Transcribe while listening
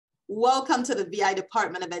Welcome to the VIDE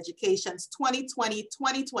Department of Education's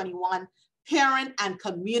 2020-2021 Parent and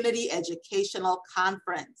Community Educational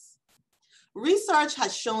Conference. Research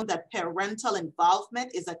has shown that parental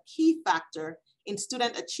involvement is a key factor in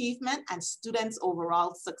student achievement and students'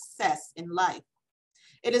 overall success in life.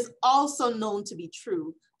 It is also known to be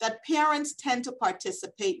true that parents tend to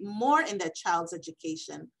participate more in their child's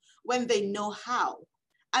education when they know how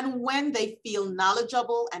and when they feel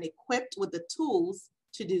knowledgeable and equipped with the tools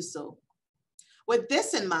to do so. With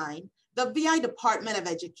this in mind, the VI Department of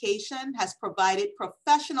Education has provided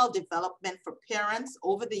professional development for parents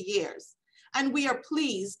over the years, and we are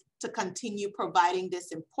pleased to continue providing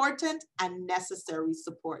this important and necessary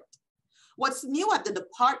support. What's new at the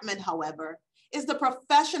department, however, is the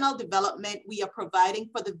professional development we are providing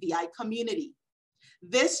for the VI community.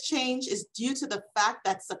 This change is due to the fact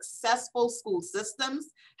that successful school systems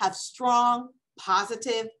have strong,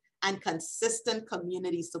 positive, and consistent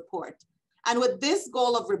community support. And with this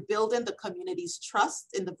goal of rebuilding the community's trust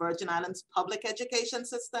in the Virgin Islands public education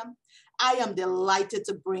system, I am delighted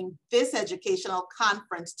to bring this educational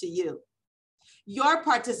conference to you. Your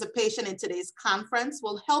participation in today's conference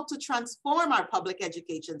will help to transform our public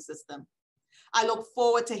education system. I look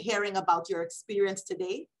forward to hearing about your experience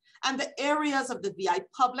today and the areas of the VI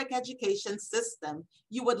public education system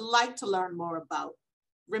you would like to learn more about.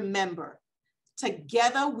 Remember,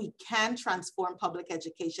 together we can transform public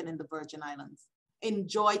education in the Virgin Islands.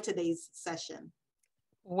 Enjoy today's session.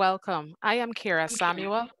 Welcome. I am Kira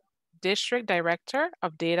Samuel, District Director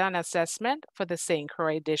of Data and Assessment for the St.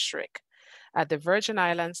 Croix District at the Virgin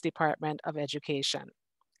Islands Department of Education.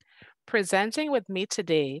 Presenting with me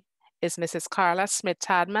today is Mrs. Carla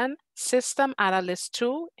Smith-Tadman, System Analyst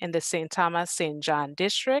 2 in the St. Thomas St. John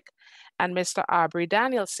District, and Mr. Aubrey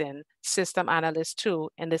Danielson, System Analyst 2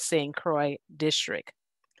 in the St. Croix District.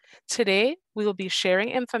 Today, we will be sharing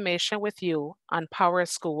information with you on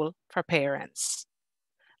Powerschool for parents.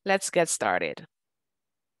 Let's get started.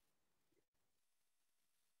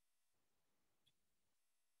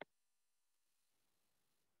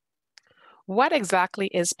 What exactly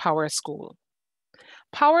is Powerschool?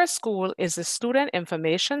 Powerschool is a student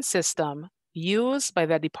information system used by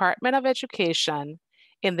the Department of Education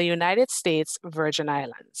in the United States Virgin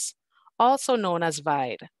Islands, also known as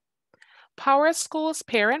VIDE. Powerschool's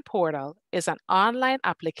parent portal is an online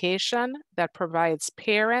application that provides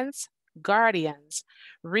parents, guardians,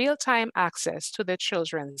 real-time access to their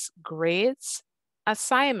children's grades,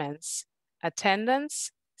 assignments,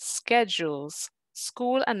 attendance, schedules,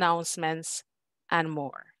 school announcements, and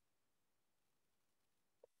more.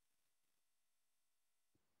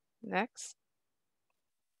 Next.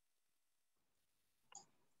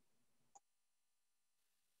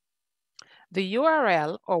 The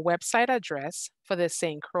URL or website address for the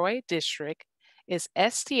St. Croix District is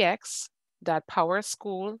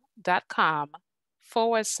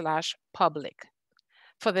stx.powerschool.com/public.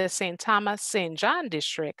 For the St. Thomas St. John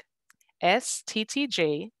District,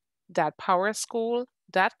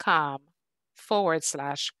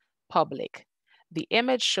 sttj.powerschool.com/public. The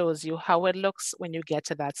image shows you how it looks when you get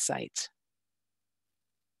to that site.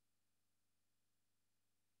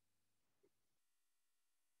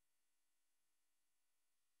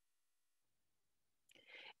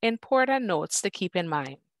 Important notes to keep in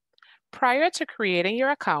mind. Prior to creating your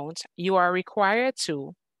account, you are required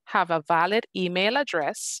to have a valid email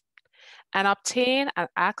address and obtain an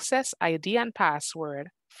access ID and password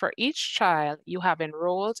for each child you have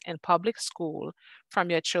enrolled in public school from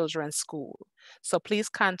your children's school. So please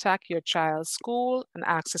contact your child's school and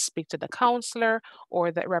ask to speak to the counselor or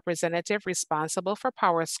the representative responsible for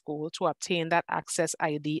Powerschool to obtain that access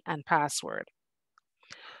ID and password.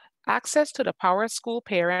 Access to the Powerschool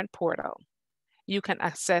parent portal. You can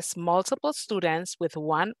access multiple students with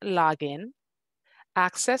one login,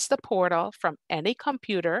 access the portal from any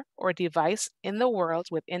computer or device in the world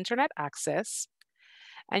with internet access,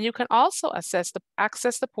 and you can also access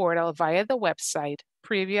the portal via the website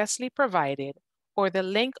previously provided or the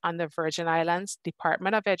link on the Virgin Islands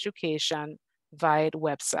Department of Education VIDE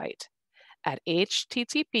website at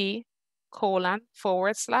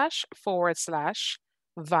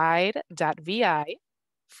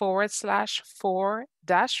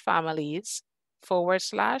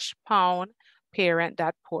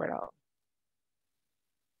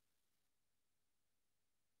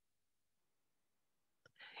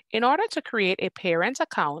In order to create a parent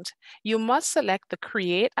account, you must select the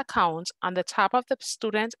Create Account on the top of the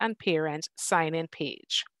student and parent sign-in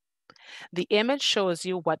page. The image shows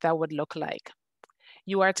you what that would look like.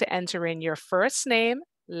 You are to enter in your first name,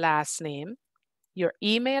 last name, your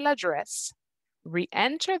email address,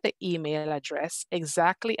 Re-enter the email address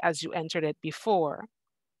exactly as you entered it before,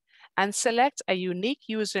 and select a unique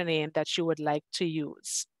username that you would like to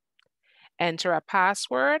use. Enter a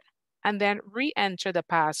password, and then re-enter the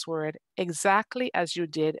password exactly as you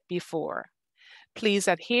did before. Please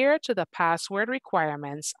adhere to the password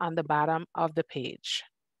requirements on the bottom of the page.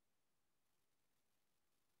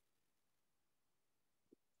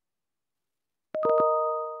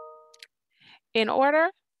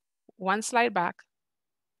 One slide back.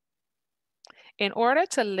 In order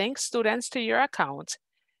to link students to your account,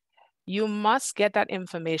 you must get that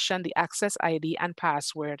information, the access ID and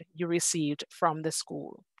password you received from the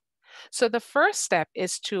school. So the first step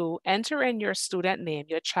is to enter in your student name,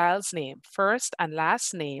 your child's name, first and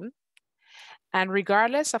last name. And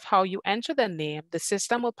regardless of how you enter the name, the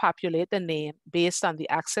system will populate the name based on the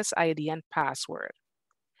access ID and password.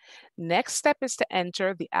 Next step is to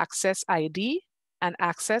enter the access ID and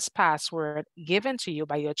access password given to you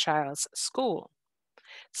by your child's school.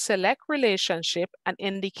 Select relationship and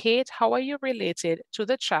indicate how are you related to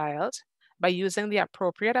the child by using the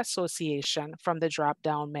appropriate association from the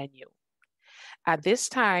drop-down menu. At this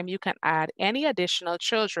time, you can add any additional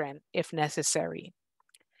children if necessary.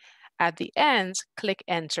 At the end, click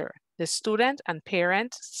Enter. The student and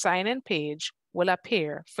parent sign-in page will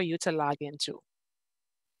appear for you to log into.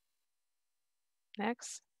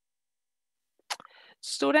 Next.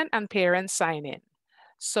 Student and parent sign-in.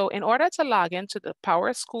 So in order to log into the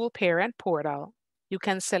Powerschool parent portal, you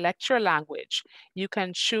can select your language. You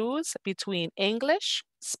can choose between English,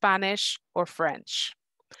 Spanish, or French.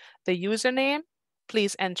 The username,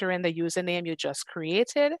 please enter in the username you just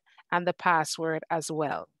created and the password as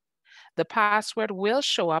well. The password will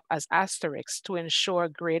show up as asterisk to ensure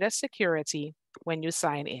greater security when you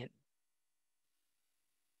sign in.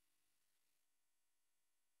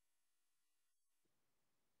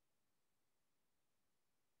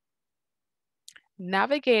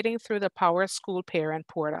 Navigating through the Powerschool parent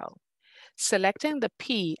portal. Selecting the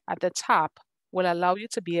P at the top will allow you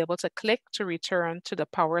to be able to click to return to the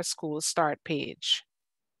Powerschool start page.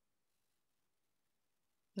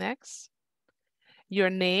 Next.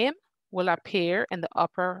 Your name will appear in the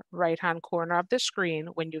upper right-hand corner of the screen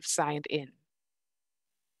when you've signed in.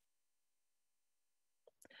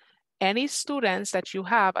 Any students that you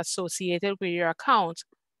have associated with your account,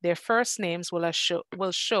 their first names will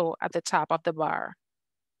show at the top of the bar.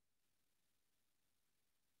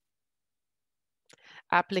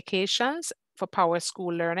 Applications for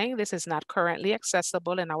Powerschool Learning. This is not currently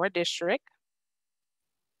accessible in our district.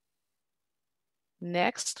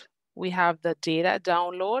 Next, we have the data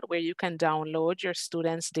download where you can download your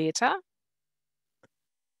students' data.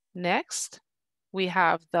 Next, we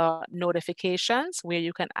have the notifications where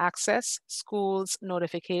you can access schools'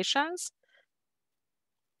 notifications.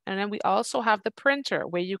 And then we also have the printer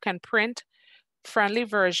where you can print friendly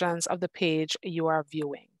versions of the page you are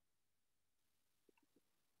viewing.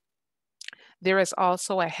 There is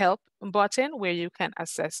also a help button where you can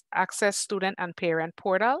access student and parent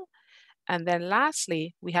portal. And then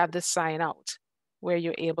lastly, we have the sign out where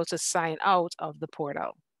you're able to sign out of the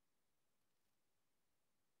portal.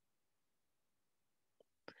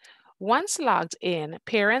 Once logged in,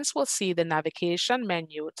 parents will see the navigation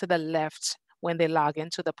menu to the left when they log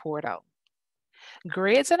into the portal.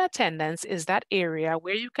 Grades and attendance is that area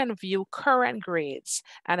where you can view current grades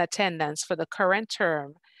and attendance for the current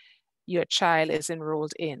term your child is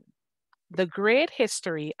enrolled in. The grade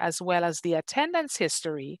history as well as the attendance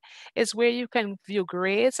history is where you can view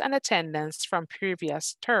grades and attendance from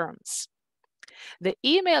previous terms. The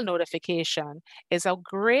email notification is a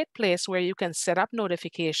great place where you can set up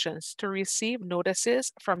notifications to receive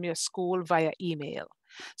notices from your school via email.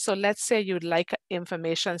 So let's say you'd like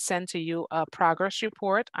information sent to you, a progress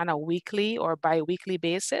report on a weekly or bi-weekly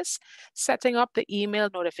basis. Setting up the email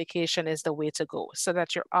notification is the way to go so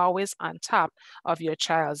that you're always on top of your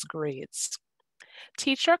child's grades.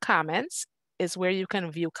 Teacher comments is where you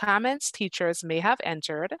can view comments teachers may have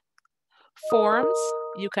entered. Forms,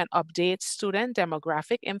 you can update student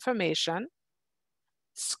demographic information.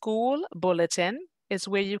 School bulletin is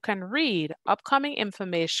where you can read upcoming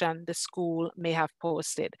information the school may have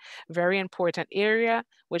posted. Very important area,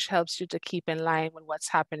 which helps you to keep in line with what's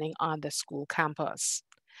happening on the school campus.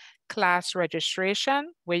 Class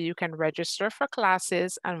registration, where you can register for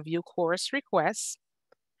classes and view course requests.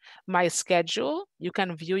 My schedule, you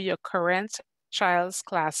can view your current child's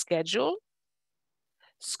class schedule.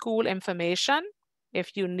 School information,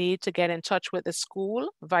 if you need to get in touch with the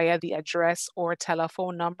school via the address or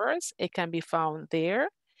telephone numbers, it can be found there.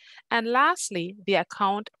 And lastly, the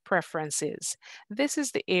account preferences. This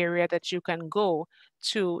is the area that you can go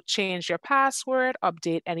to change your password,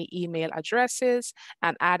 update any email addresses,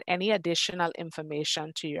 and add any additional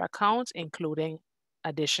information to your account, including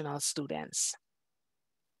additional students.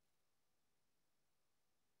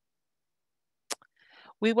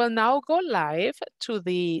 We will now go live to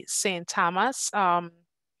the St. Thomas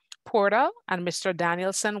portal, and Mr.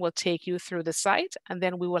 Danielson will take you through the site, and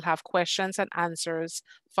then we will have questions and answers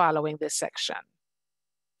following this section.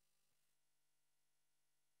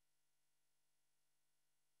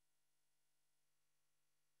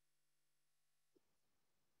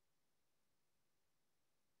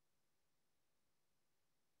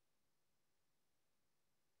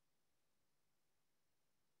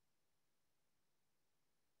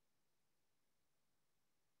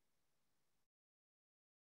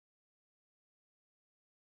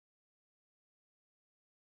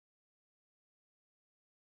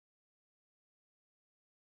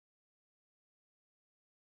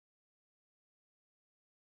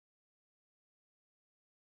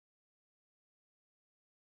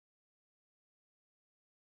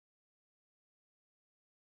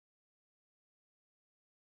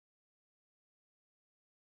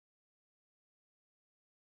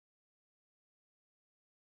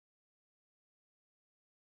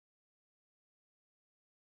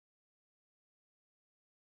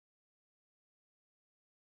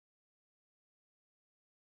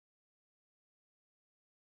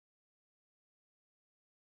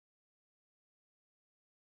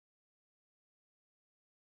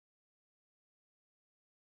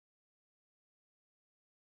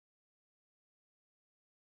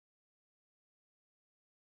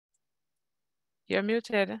 You're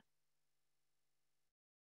muted.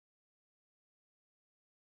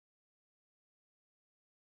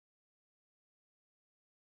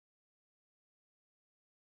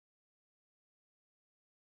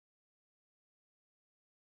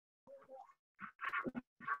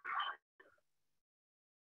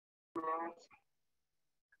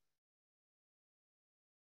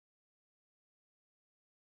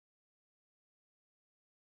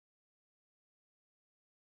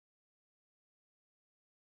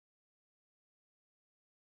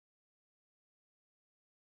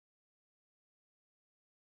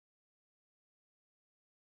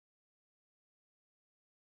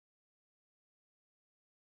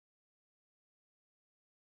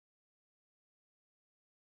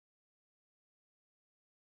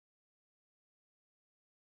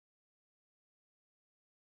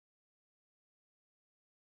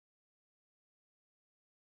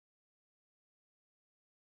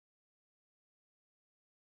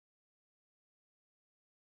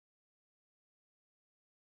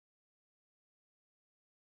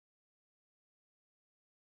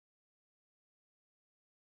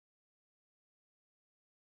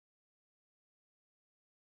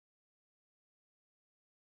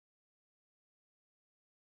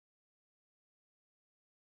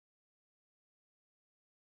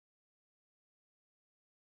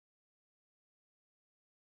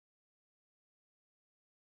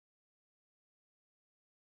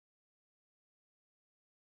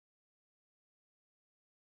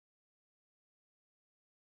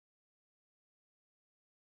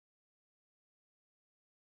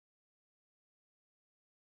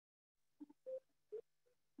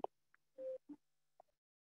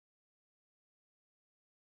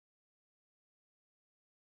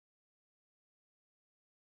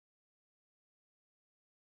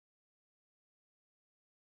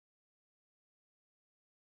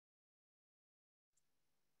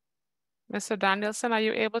 Mr. Danielson, are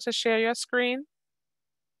you able to share your screen?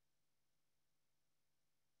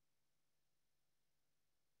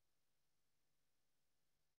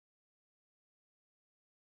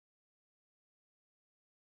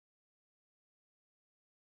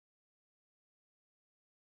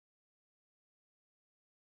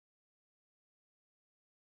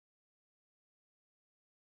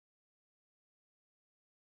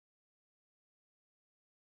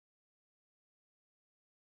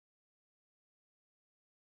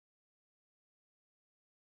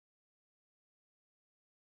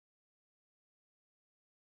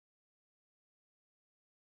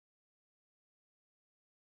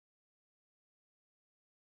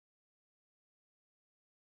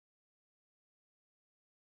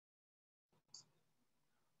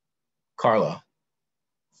 Carla.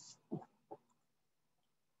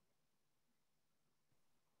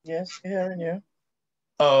 Yes, hearing you.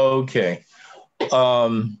 Okay.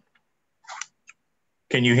 Can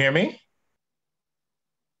you hear me?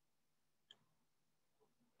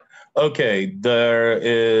 Okay, there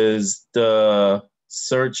is the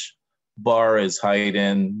search bar is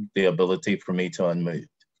hiding the ability for me to unmute.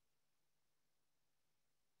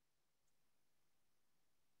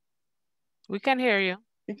 We can hear you.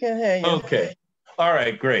 We can hear you. Okay. All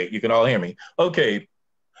right, great. You can all hear me. Okay.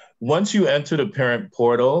 Once you enter the parent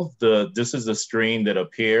portal, this is the screen that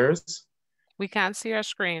appears. We can't see our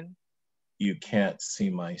screen. You can't see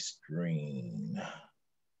my screen.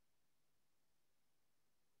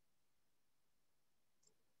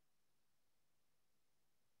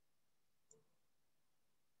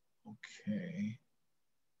 Okay.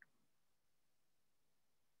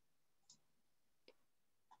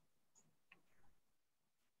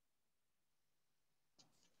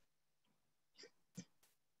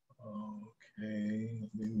 Okay,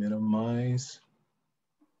 let me minimize.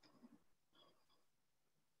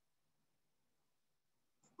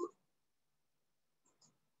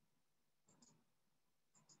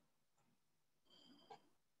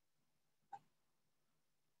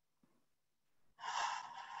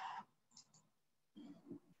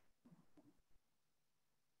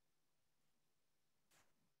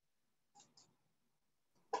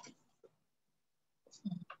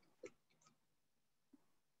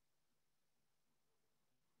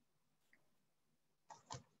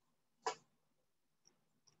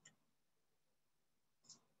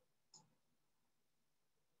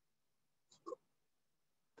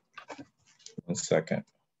 One second.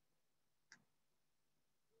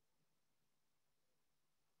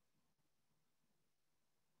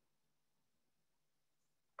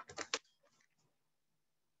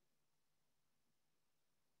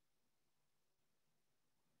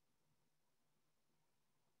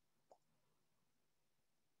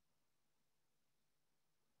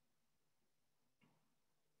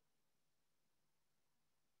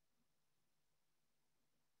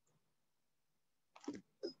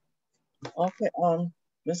 Okay,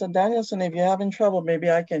 Mr. Danielson, if you're having trouble, maybe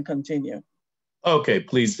I can continue. Okay,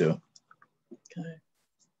 please do. Okay.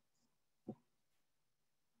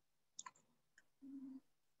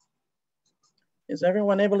 Is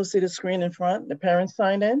everyone able to see the screen in front? The parents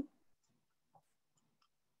signed in?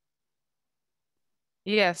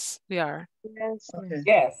 Yes, we are. Yes. Okay.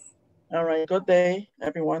 Yes. All right, good day,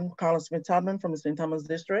 everyone. Carlos Smith-Tadman from the St. Thomas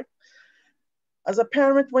District. As a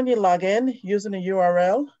parent, when you log in using the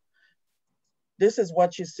URL, this is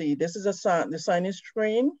what you see. This is the sign-in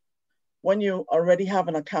screen when you already have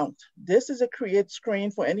an account. This is a create screen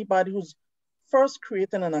for anybody who's first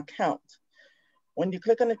creating an account. When you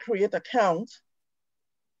click on the create account,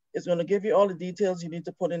 it's going to give you all the details you need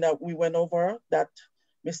to put in that we went over, that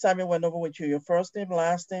Ms. Simon went over with you, your first name,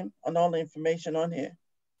 last name, and all the information on here.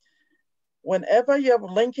 Whenever you're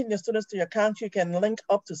linking your students to your account, you can link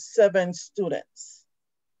up to 7 students,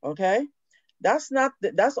 okay? That's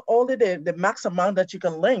only the max amount that you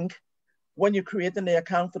can link when you're creating the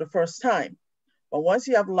account for the first time. But once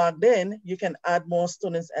you have logged in, you can add more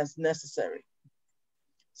students as necessary.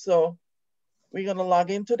 So we're gonna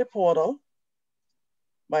log into the portal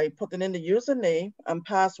by putting in the username and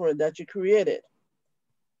password that you created.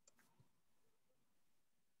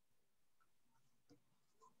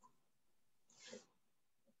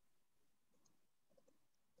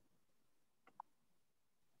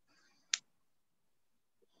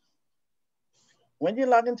 When you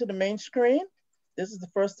log into the main screen, this is the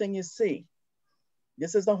first thing you see.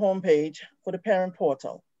 This is the home page for the parent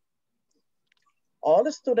portal. All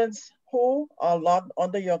the students who are logged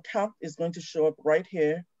under your account is going to show up right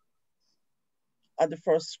here at the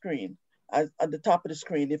first screen, at the top of the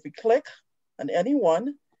screen. If you click on any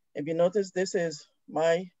one, if you notice this is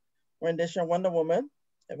my rendition Wonder Woman,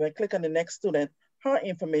 if I click on the next student, her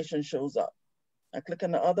information shows up. I click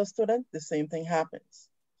on the other student, the same thing happens,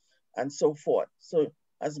 and so forth. So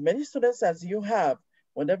as many students as you have,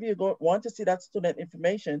 whenever you want to see that student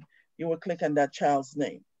information, you will click on that child's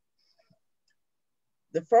name.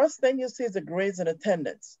 The first thing you see is the grades and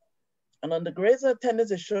attendance. And on the grades and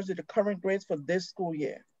attendance, it shows you the current grades for this school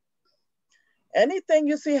year. Anything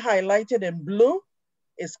you see highlighted in blue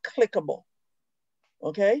is clickable,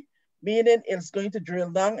 okay? Meaning it's going to drill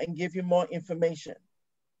down and give you more information.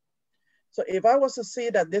 So if I was to see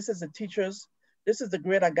that this is this is the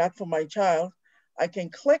grade I got for my child, I can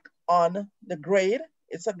click on the grade.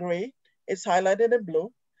 It's a grade, it's highlighted in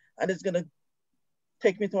blue, and it's gonna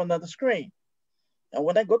take me to another screen. And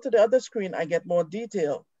when I go to the other screen, I get more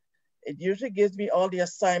detail. It usually gives me all the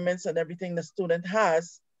assignments and everything the student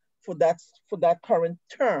has for that current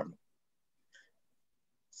term.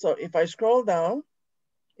 So if I scroll down,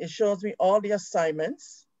 it shows me all the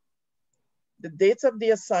assignments, the dates of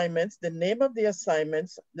the assignments, the name of the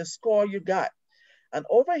assignments, the score you got. And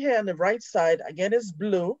over here on the right side, again, is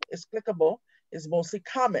blue, it's clickable. is mostly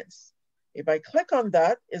comments. If I click on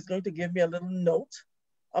that, it's going to give me a little note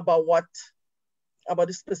about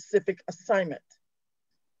the specific assignment,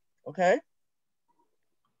 okay?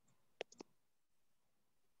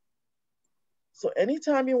 So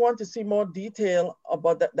anytime you want to see more detail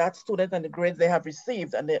about that student and the grades they have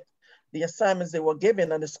received and the assignments they were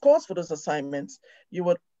given and the scores for those assignments, you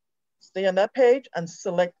would stay on that page and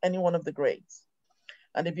select any one of the grades.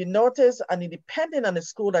 And if you notice, and depending on the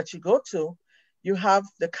school that you go to, you have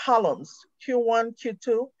the columns, Q1,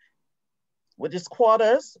 Q2, which is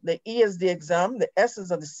quarters, the E is the exam, the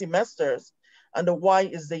S's are the semesters, and the Y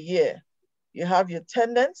is the year. You have your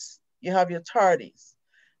attendance, you have your tardies.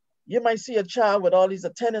 You might see a child with all these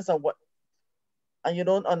attendance and you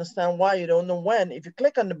don't understand why, you don't know when. If you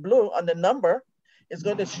click on the blue, on the number, it's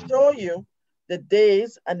going to show you the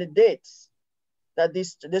days and the dates that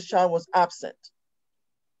this child was absent.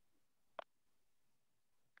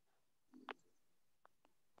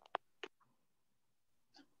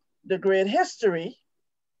 The grade history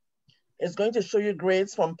is going to show you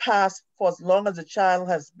grades from past for as long as the child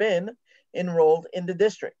has been enrolled in the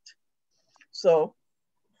district. So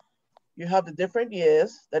you have the different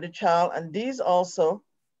years that a child, and these also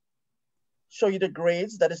show you the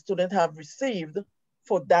grades that a student have received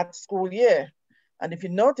for that school year. And if you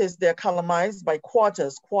notice, they're columnized by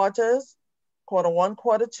quarters, quarter 1,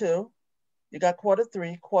 quarter 2, you got quarter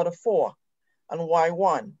 3, quarter 4, and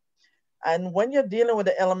Y1. And when you're dealing with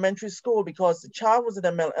the elementary school, because the child was in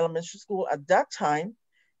the elementary school at that time,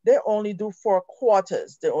 they only do 4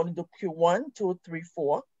 quarters. They only do Q1, 2, 3,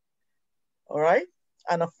 4, all right?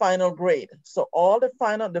 And a final grade. So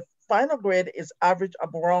the final grade is average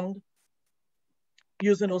around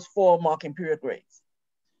using those 4 marking period grades.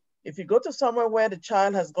 If you go to somewhere where the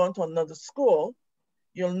child has gone to another school,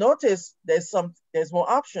 you'll notice there's more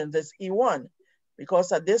options. There's E1,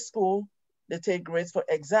 because at this school, they take grades for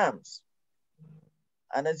exams.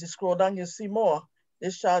 And as you scroll down, you see more.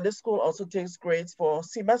 This school also takes grades for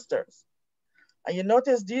semesters. And you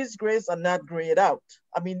notice these grades are not grayed out.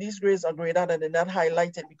 I mean, these grades are grayed out and they're not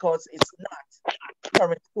highlighted because it's not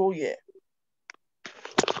current school year.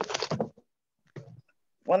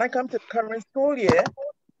 When I come to current school year,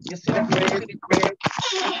 you see the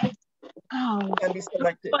grades can be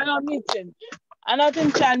selected. I'm not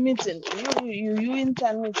in child meeting. You in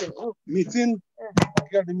child meeting. Oh. Meeting?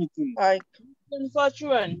 Yeah. The meeting. Hi. For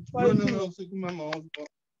children. No.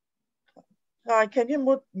 Hi, can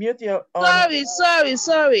you mute your...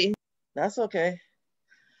 Sorry. That's okay.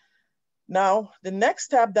 Now, the next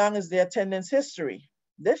tab down is the attendance history.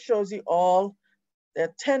 This shows you all the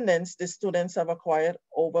attendance the students have acquired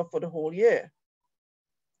over for the whole year.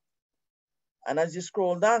 And as you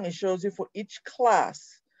scroll down, it shows you for each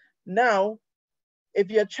class. Now, if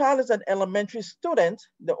your child is an elementary student,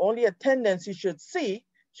 the only attendance you should see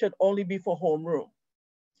should only be for homeroom.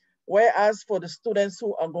 Whereas for the students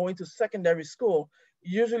who are going to secondary school,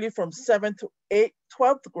 usually from 7th to 8th,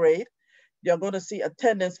 12th grade, you're going to see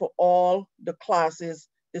attendance for all the classes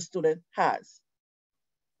the student has,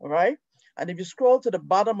 all right? And if you scroll to the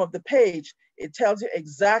bottom of the page, it tells you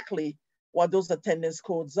exactly what those attendance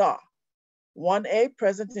codes are. 1A,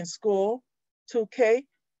 present in school, 2K,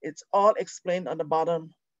 it's all explained on the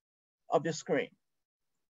bottom of your screen,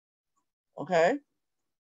 okay?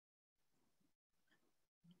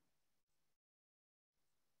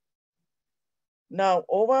 Now,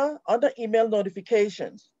 over under email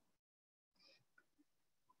notifications,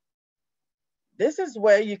 this is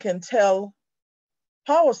where you can tell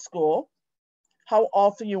Powerschool how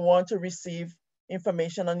often you want to receive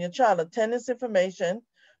information on your child, attendance information,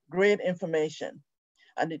 grade information.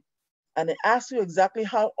 And it asks you exactly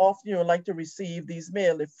how often you would like to receive these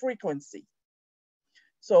mail, the frequency.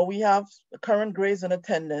 So we have the current grades and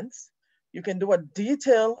attendance. You can do a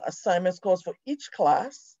detailed assignment scores for each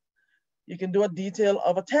class. You can do a detail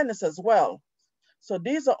of attendance as well. So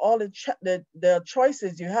these are all the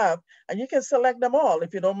choices you have, and you can select them all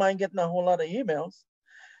if you don't mind getting a whole lot of emails.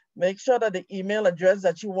 Make sure that the email address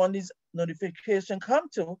that you want these notifications come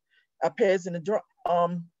to appears in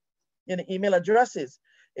the email addresses.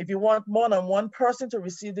 If you want more than one person to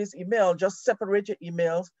receive this email, just separate your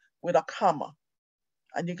emails with a comma,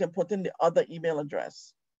 and you can put in the other email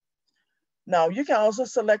address. Now, you can also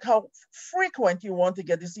select how frequent you want to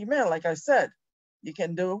get this email. Like I said, you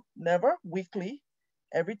can do never, weekly,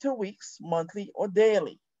 every 2 weeks, monthly, or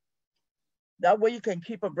daily. That way you can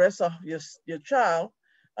keep abreast of your child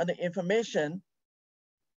and the information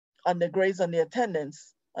and the grades and the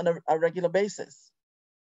attendance on a regular basis.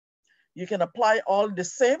 You can apply all the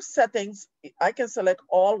same settings. I can select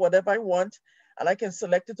all, whatever I want, and I can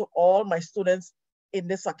select it to all my students in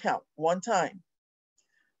this account one time.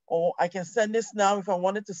 Or I can send this now if I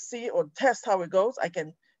wanted to see or test how it goes. I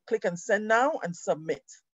can click and send now and submit.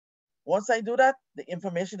 Once I do that, the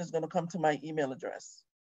information is going to come to my email address.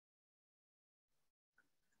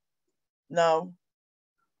 Now,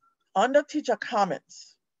 under teacher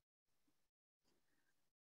comments,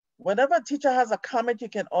 whenever a teacher has a comment, you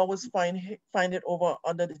can always find it over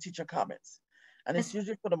under the teacher comments. And it's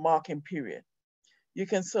usually for the marking period. You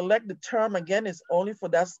can select the term, again, it's only for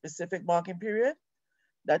that specific marking period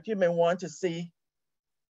that you may want to see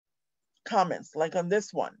comments, like on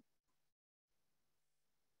this one.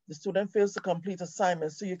 The student fails to complete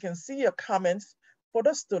assignments. So you can see your comments for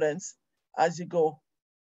the students as you go.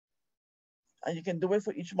 And you can do it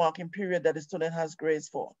for each marking period that the student has grades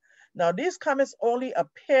for. Now, these comments only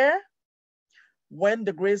appear when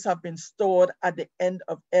the grades have been stored at the end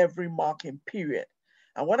of every marking period.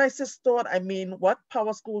 And when I say stored, I mean what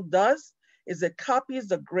Powerschool does is it copies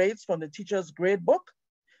the grades from the teacher's grade book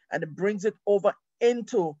and it brings it over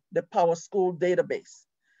into the Powerschool database.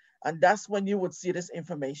 And that's when you would see this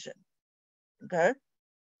information, okay?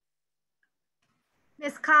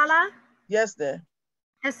 Ms. Carla? Yes, there.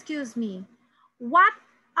 Excuse me. What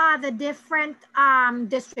are the different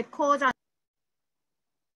district codes?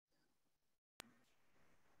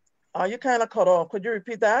 You kind of cut off. Could you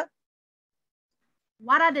repeat that?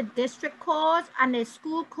 What are the district codes and the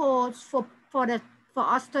school codes for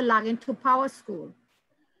us to log into Powerschool?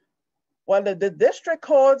 Well, the district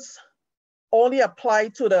codes only apply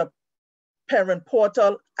to the parent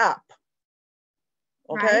portal app,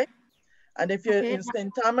 okay? Right. And if you're in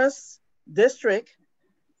St. Thomas district,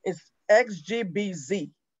 it's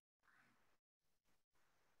XGBZ.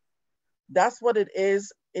 That's what it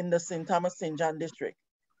is in the St. Thomas St. John district,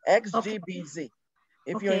 XGBZ. Okay.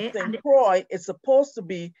 If you're in St. Croix, it's supposed to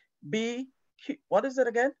be BQ, what is it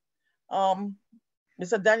again?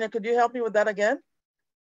 Mr. Daniel, could you help me with that again?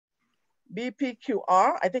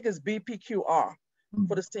 BPQR, I think it's BPQR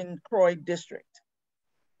for the St. Croix district.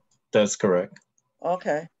 That's correct.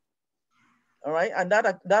 Okay. All right, and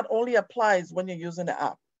that only applies when you're using the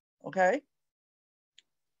app, okay?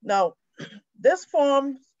 Now, this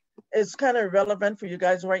form is kind of relevant for you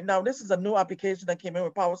guys right now. This is a new application that came in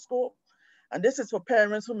with Powerschool, and this is for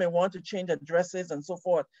parents who may want to change addresses and so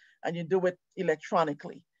forth, and you do it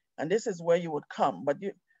electronically. And this is where you would come, but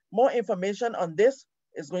more information on this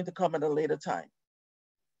is going to come at a later time.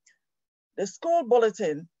 The school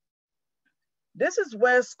bulletin, this is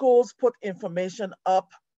where schools put information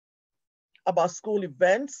up about school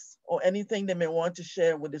events or anything they may want to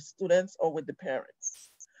share with the students or with the parents.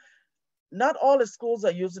 Not all the schools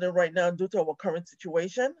are using it right now due to our current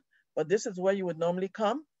situation, but this is where you would normally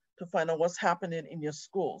come to find out what's happening in your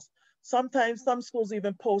schools. Sometimes some schools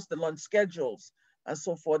even post the lunch schedules and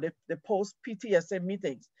so forth. They post PTSA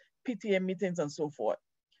meetings, PTA meetings and so forth.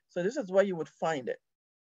 So this is where you would find it.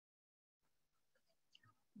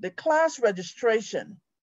 The class registration.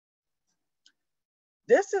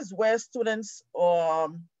 This is where students or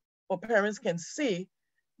parents can see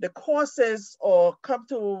the courses or come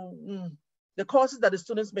to the courses that the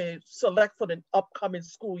students may select for the upcoming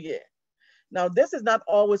school year. Now, this is not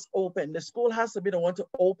always open. The school has to be the one to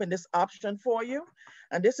open this option for you.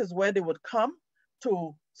 And this is where they would come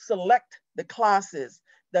to select the classes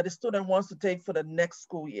that the student wants to take for the next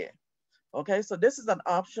school year. Okay, so this is an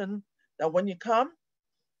option that when you come,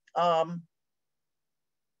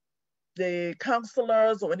 the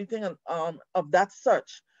counselors or anything of that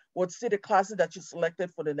such would see the classes that you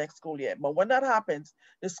selected for the next school year. But when that happens,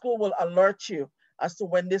 the school will alert you as to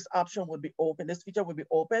when this option would be open, this feature will be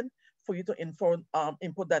open for you to input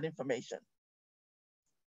that information.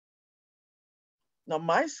 Now,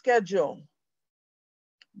 my schedule,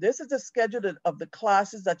 this is the schedule of the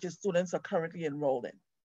classes that your students are currently enrolled in.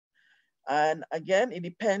 And again, it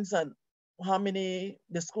depends on how many,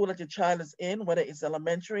 the school that your child is in, whether it's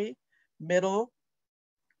elementary, middle,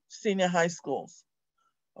 senior high schools,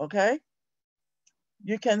 okay?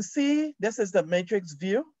 You can see, this is the matrix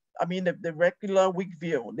view. I mean, the regular week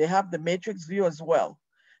view. They have the matrix view as well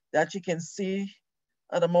that you can see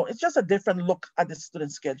at the moment. It's just a different look at the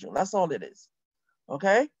student schedule. That's all it is,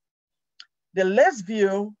 okay? The list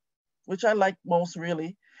view, which I like most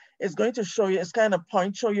really, is going to show you, it's kind of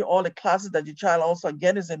show you all the classes that your child also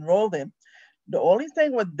again is enrolled in. The only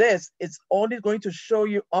thing with this, it's only going to show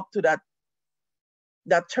you up to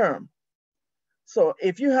that term. So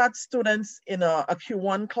if you had students in a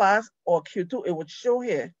Q1 class or Q2, it would show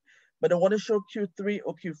here, but it won't show Q3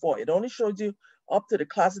 or Q4. It only shows you up to the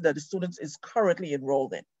classes that the student is currently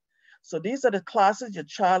enrolled in. So these are the classes your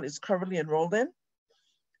child is currently enrolled in.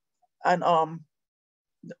 And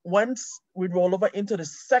once we roll over into the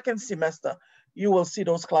second semester, you will see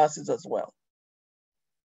those classes as well.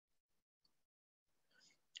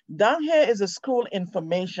 Down here is the school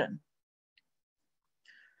information.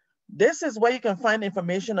 This is where you can find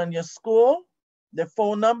information on your school, the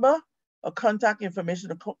phone number, or contact information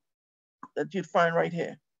that you'd find right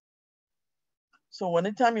here. So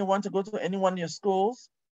anytime you want to go to any one of your schools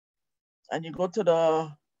and you go to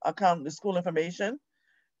the account, the school information,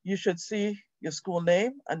 you should see your school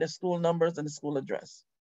name and the school numbers and the school address.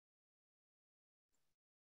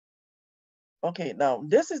 Okay, now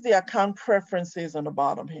this is the account preferences on the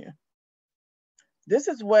bottom here. This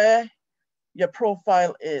is where your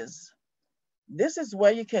profile is. This is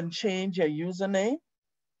where you can change your username.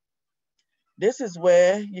 This is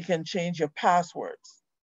where you can change your passwords.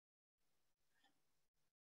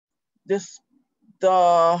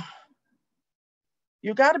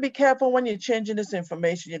 You got to be careful when you're changing this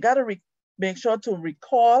information. You got to make sure to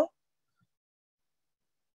recall,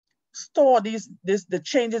 store the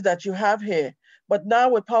changes that you have here. But now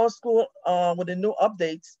with Powerschool, with the new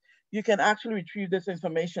updates, you can actually retrieve this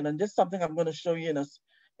information. And this is something I'm going to show you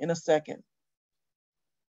in a second.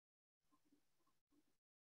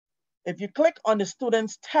 If you click on the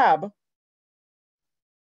Students tab,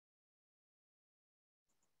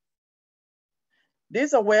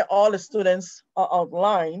 these are where all the students are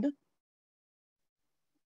outlined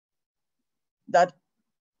that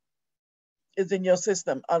is in your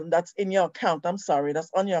system, and that's in your account. I'm sorry, that's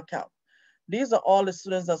on your account. These are all the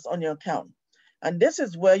students that's on your account. And this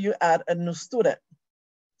is where you add a new student.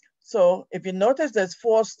 So if you notice there's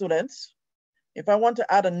 4 students, if I want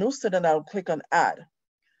to add a new student, I'll click on add.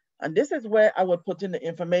 And this is where I would put in the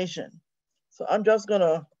information. So I'm just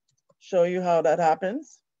gonna show you how that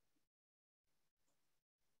happens.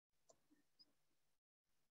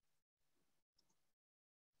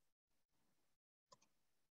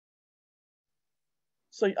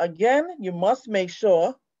 So again, you must make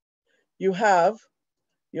sure you have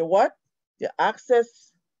your what? Your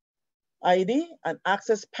access ID and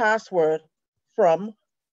access password from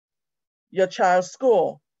your child's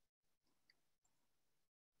school.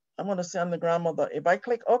 I'm gonna say I'm the grandmother. If I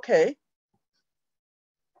click OK,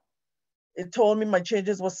 it told me my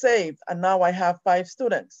changes were saved. And now I have 5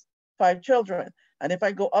 students, 5 children. And if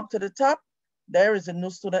I go up to the top, there is a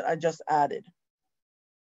new student I just added.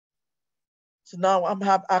 So now I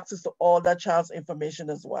have access to all that child's information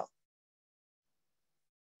as well.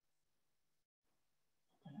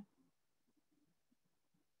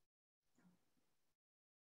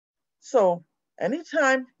 So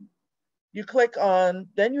anytime you click on,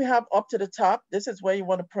 then you have up to the top, this is where you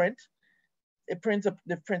want to print. It prints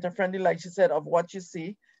the printer friendly, like she said, of what you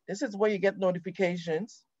see. This is where you get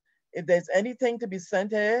notifications. If there's anything to be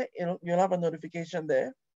sent here, you'll have a notification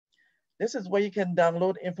there. This is where you can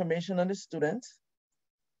download information on the students.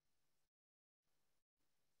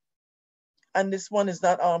 And this one is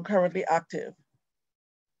not currently active.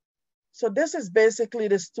 So this is basically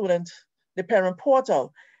the student, the parent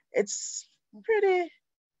portal. It's pretty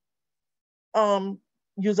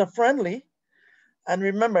user-friendly. And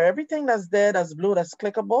remember, everything that's there, that's blue, that's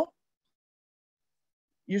clickable,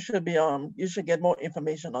 you should get more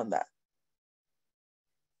information on that.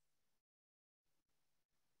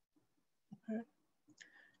 Okay.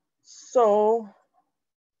 So,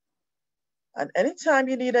 and anytime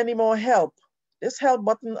you need any more help, this help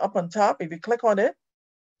button up on top, if you click on it,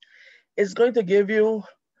 it's going to give you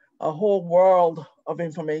a whole world of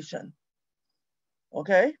information,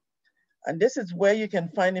 okay? And this is where you can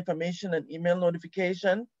find information and email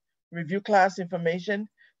notification, review class information.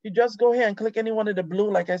 You just go here and click any one of the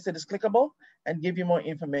blue, like I said, is clickable and give you more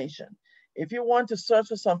information. If you want to search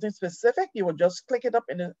for something specific, you will just click it up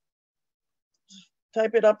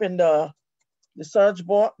type it up in the search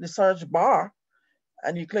bar,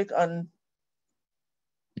 and you click on,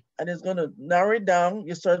 and it's going to narrow it down,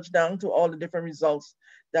 you search down to all the different results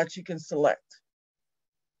that you can select.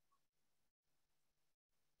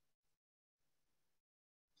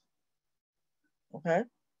 Okay,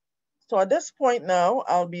 so at this point now,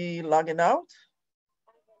 I'll be logging out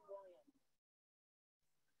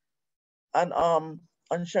and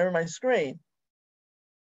sharing my screen.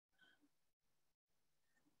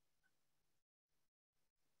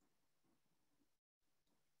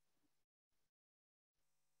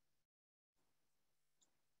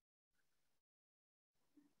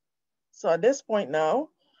 So at this point now,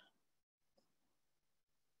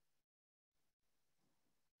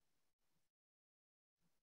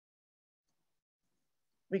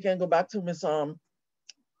 we can go back to Ms.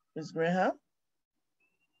 Graham.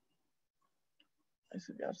 I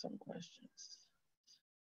see we have some questions.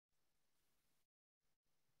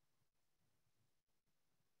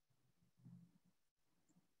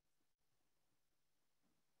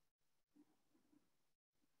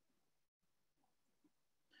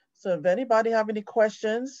 So if anybody have any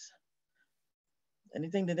questions,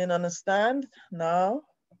 anything they didn't understand, now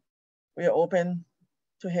we are open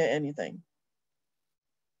to hear anything.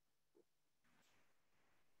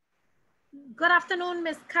 Good afternoon,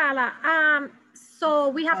 Miss Carla. So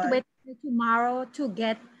we have to wait till tomorrow to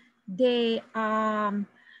get the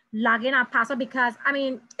login and password, because I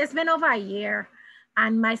mean, it's been over a year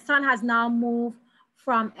and my son has now moved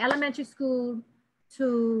from elementary school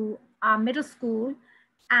to middle school.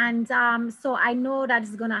 And so I know that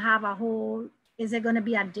it's gonna have a whole, is it gonna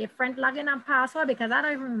be a different login and password? Because I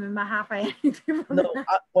don't even remember half of anything. No,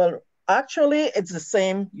 well, actually it's the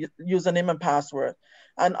same username and password.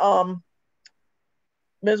 And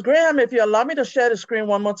Ms. Graham, if you allow me to share the screen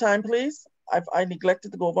one more time, please. I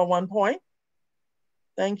neglected to go over one point.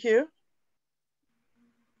 Thank you.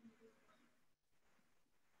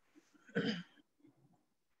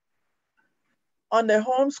 On the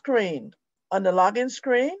home screen, on the login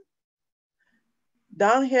screen,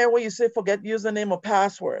 down here where you say forget username or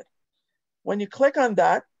password, when you click on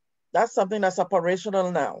that, that's something that's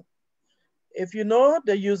operational now. If you know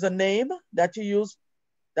the username that you use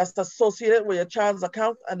that's associated with your child's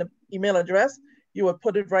account and the email address, you will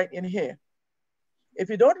put it right in here. If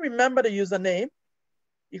you don't remember the username,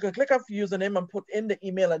 you can click off username and put in the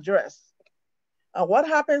email address. And what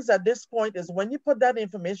happens at this point is when you put that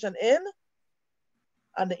information in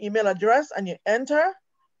and the email address and you enter,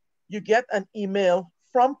 you get an email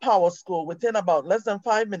from Powerschool within about less than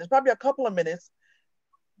 5 minutes, probably a couple of minutes,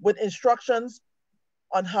 with instructions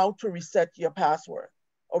on how to reset your password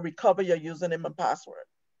or recover your username and password.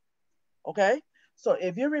 Okay, so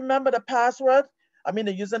if you remember the password, I mean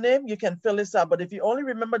the username, you can fill this out. But if you only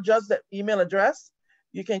remember just the email address,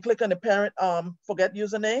 you can click on the parent forget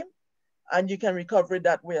username and you can recover it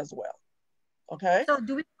that way as well. Okay. So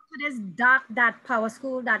do we go to this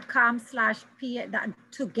doc.powerschool.com/p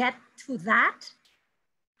to get to that?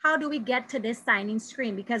 How do we get to this sign-in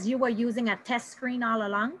screen? Because you were using a test screen all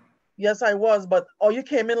along. Yes, I was, but you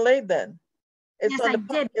came in late then. Yes, I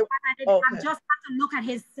did. Okay. I just had to look at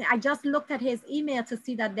his. I just looked at his email to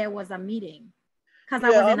see that there was a meeting. Because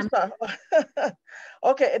Yeah, I was in sorry.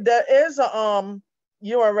 Okay, there is a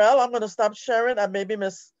URL. I'm going to stop sharing, and maybe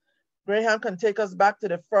Miss Graham can take us back to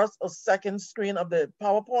the first or second screen of the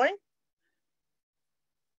PowerPoint.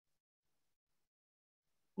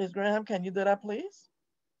 Ms. Graham, can you do that, please?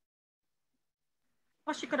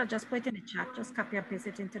 Or she could have just put it in the chat. Just copy and paste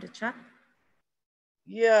it into the chat.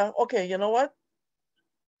 Yeah. Okay. You know what?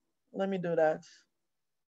 Let me do that.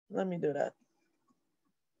 Let me do that.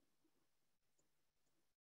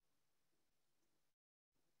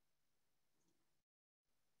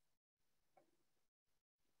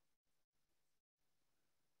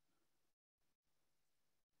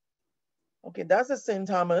 Okay, that's the St.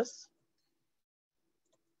 Thomas.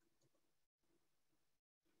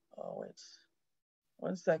 Oh, wait.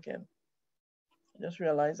 1 second. I just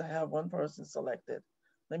realized I have one person selected.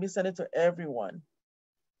 Let me send it to everyone.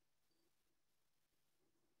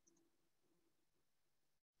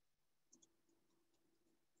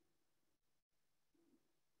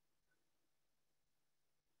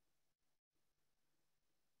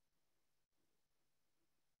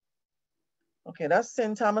 Okay, that's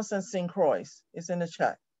St. Thomas and St. Croix. It's in the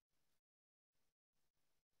chat.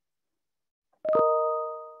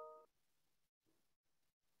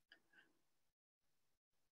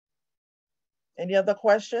 Any other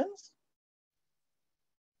questions?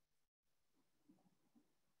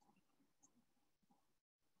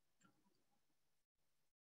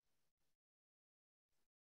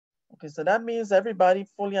 Okay, so that means everybody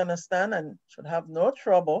fully understand and should have no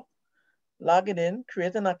trouble logging in,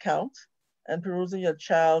 creating an account, and perusing your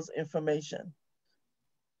child's information.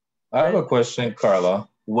 I have a question, Carla.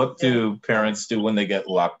 What do parents do when they get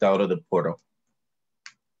locked out of the portal?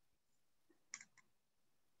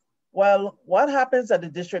 Well, what happens at the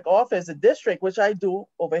district office, the district, which I do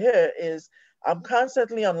over here, is I'm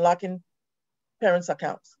constantly unlocking parents'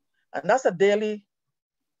 accounts. And that's a daily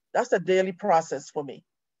process for me,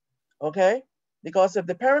 okay? Because if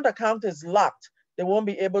the parent account is locked, they won't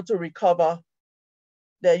be able to recover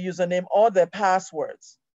their username or their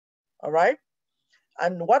passwords, all right?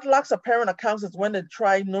 And what locks a parent account is when they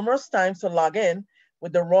try numerous times to log in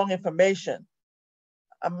with the wrong information.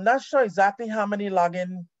 I'm not sure exactly how many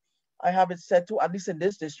login I have it set to, at least in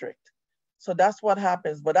this district. So that's what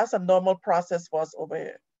happens, but that's a normal process for us over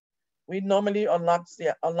here. We normally unlock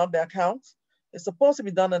the accounts. It's supposed to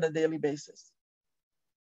be done on a daily basis.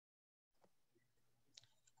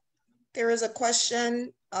 There is a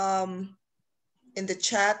question in the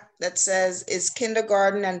chat that says, is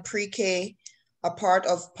kindergarten and pre-K a part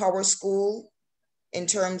of Powerschool in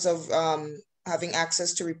terms of having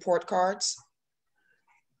access to report cards?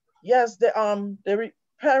 Yes,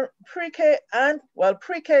 pre-K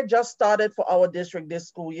pre-K just started for our district this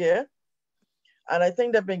school year. And I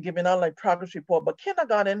think they've been giving out like progress report, but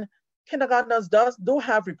kindergartners do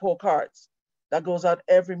have report cards that goes out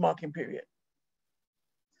every marking period.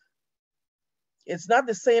 It's not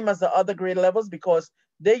the same as the other grade levels because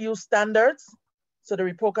they use standards. So the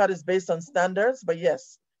report card is based on standards, but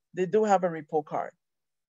yes, they do have a report card.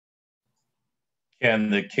 Can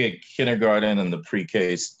the kindergarten and the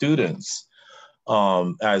pre-K students,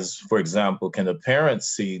 as for example, can the parents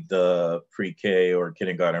see the pre-K or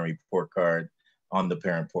kindergarten report card on the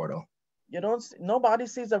parent portal? Nobody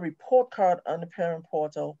sees a report card on the parent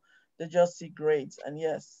portal. They just see grades, and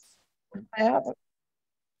yes. I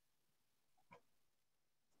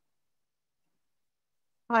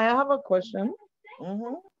have a question.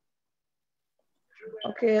 Mm-hmm.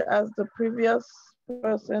 Okay, as the previous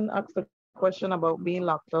person asked a question about being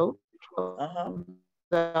locked out of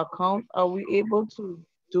the account, are we able to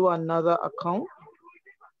do another account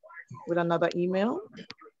with another email?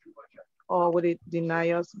 Or would it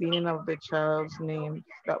deny us being of the child's name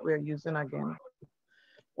that we're using again?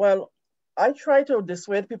 Well, I try to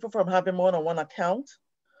dissuade people from having more than one account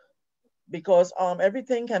because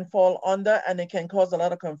everything can fall under and it can cause a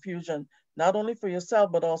lot of confusion, not only for yourself,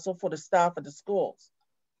 but also for the staff at the schools.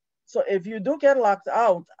 So if you do get locked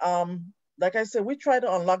out, like I said, we try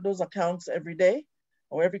to unlock those accounts every day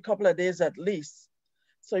or every couple of days at least.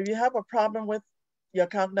 So if you have a problem with your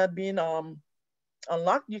account not being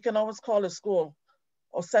unlocked, you can always call the school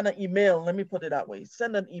or send an email. Let me put it that way.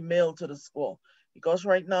 Send an email to the school because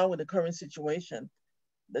right now with the current situation,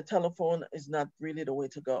 the telephone is not really the way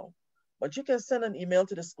to go. But you can send an email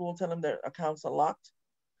to the school, tell them their accounts are locked,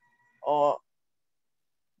 or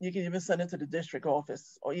you can even send it to the district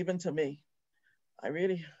office or even to me.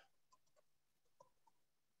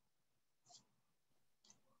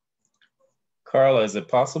 Carla, is it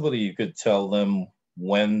possible that you could tell them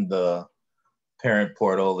when the parent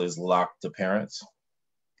portal is locked to parents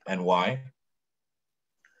and why?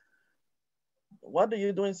 What do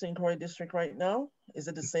you do in St. Croix district right now? Is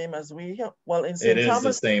it the same as we have? Well, in St. It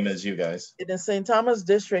Thomas, is the same as you guys. In the St. Thomas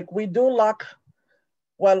district, we do lock,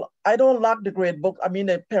 well, I don't lock the grade book,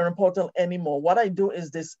 the parent portal anymore. What I do is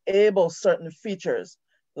disable certain features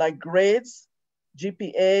like grades,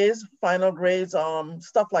 GPAs, final grades,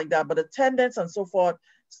 stuff like that. But attendance and so forth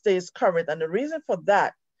stays current. And the reason for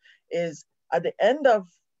that is at the end of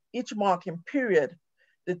each marking period,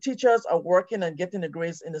 the teachers are working and getting the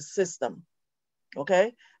grades in the system,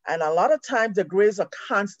 okay? And a lot of times the grades are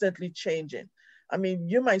constantly changing.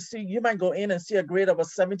 You might go in and see a grade of a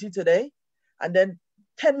 70 today, and then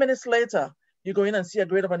 10 minutes later, you go in and see a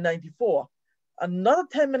grade of a 94. Another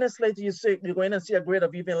 10 minutes later, you go in and see a grade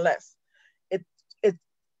of even less. It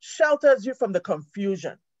shelters you from the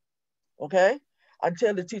confusion, okay?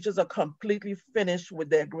 Until the teachers are completely finished with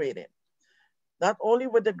their grading. Not only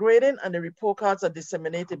with the grading and the report cards are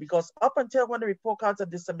disseminated, because up until when the report cards are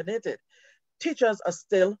disseminated, teachers are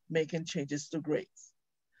still making changes to grades.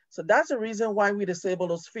 So that's the reason why we disable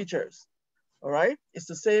those features, all right? It's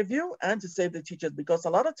to save you and to save the teachers, because a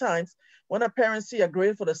lot of times when a parent see a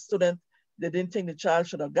grade for the student they didn't think the child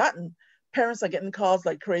should have gotten, parents are getting calls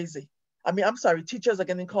like crazy. Teachers are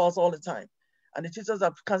getting calls all the time. And the teachers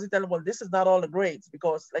are constantly telling them, well, this is not all the grades,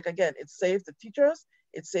 because like, again, it saves the teachers,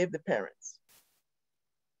 it saved the parents.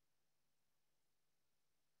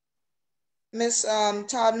 Ms.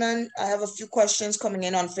 Todman, I have a few questions coming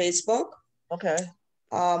in on Facebook. Okay.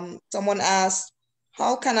 Someone asked,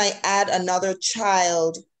 how can I add another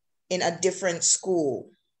child in a different school?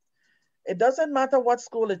 It doesn't matter what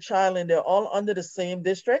school a child in, they're all under the same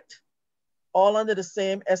district, all under the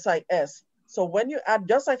same SIS. So when you add,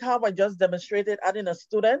 just like how I just demonstrated adding a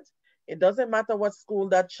student, it doesn't matter what school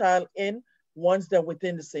that child in once they're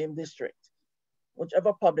within the same district,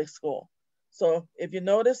 whichever public school. So if you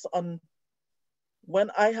notice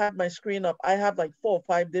when I have my screen up, I have like 4 or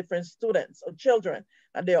 5 different students or children,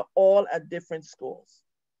 and they are all at different schools.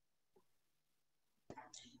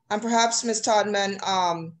 And perhaps, Ms. Todman,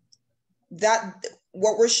 that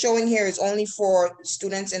what we're showing here is only for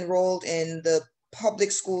students enrolled in the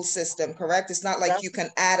public school system, correct? It's not like you can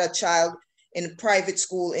add a child in private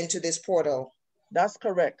school into this portal. That's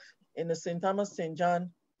correct. In the St. Thomas St.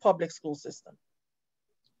 John public school system.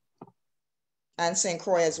 And St.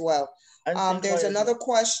 Croix as well. There's another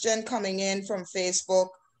question coming in from Facebook.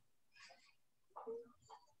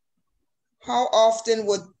 How often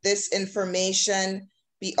would this information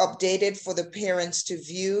be updated for the parents to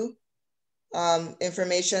view?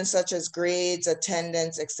 Information such as grades,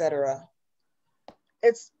 attendance, etc.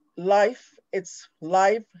 it's live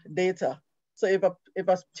data. So if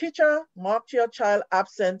a teacher marked your child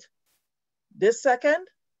absent this second,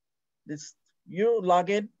 you log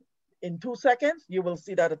in 2 seconds, you will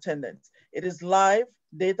see that attendance. It is live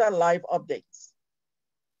data, live updates.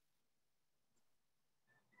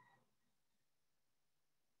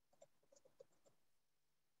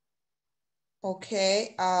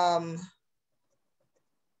 Okay.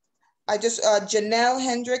 Janelle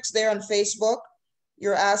Hendricks there on Facebook.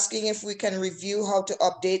 You're asking if we can review how to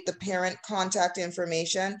update the parent contact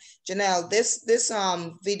information. Janelle, this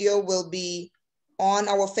video will be on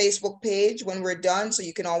our Facebook page when we're done, so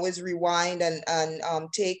you can always rewind and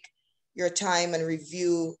take your time and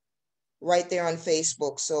review right there on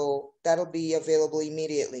Facebook. So that'll be available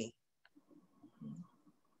immediately.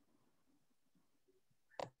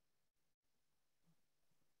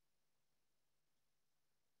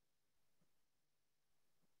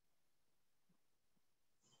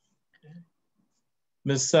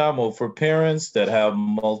 Ms. Samo, for parents that have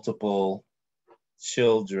multiple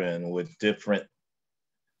children with different,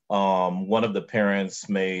 one of the parents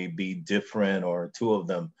may be different or two of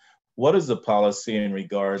them, what is the policy in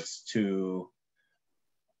regards to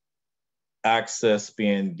access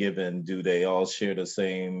being given? Do they all share the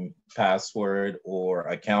same password or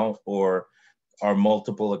account, or are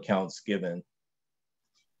multiple accounts given?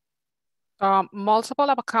 Multiple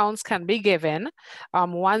accounts can be given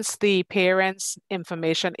once the parent's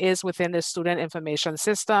information is within the student information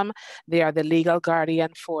system. They are the legal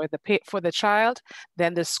guardian for the child.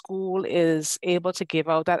 Then the school is able to give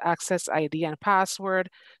out that access ID and password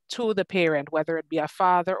to the parent, whether it be a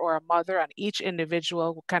father or a mother, and each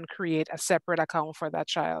individual can create a separate account for that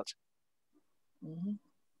child. Mm-hmm.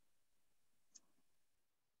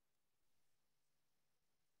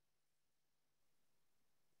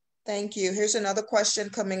 Thank you. Here's another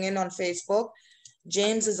question coming in on Facebook.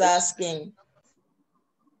 James is asking,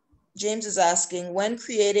 when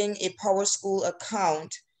creating a Powerschool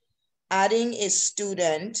account, adding a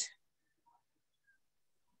student,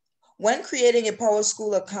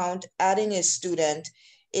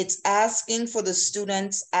 it's asking for the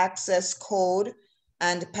student's access code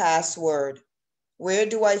and password. Where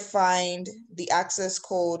do I find the access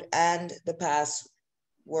code and the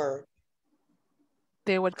password?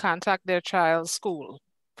 They would contact their child's school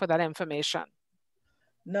for that information.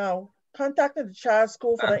 Now, contacting the child's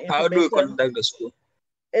school for that information. How do you contact the school?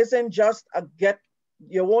 Isn't just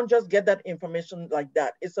you won't just get that information like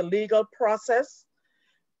that. It's a legal process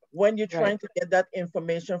when you're trying to get that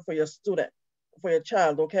information for your student, for your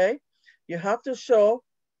child, okay? You have to show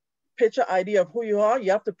picture ID of who you are. You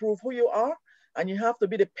have to prove who you are, and you have to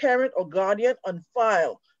be the parent or guardian on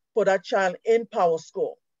file for that child in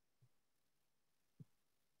Powerschool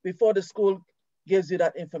before the school gives you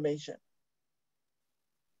that information.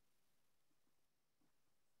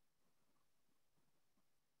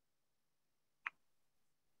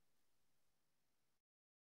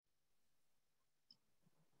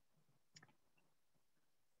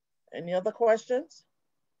 Any other questions?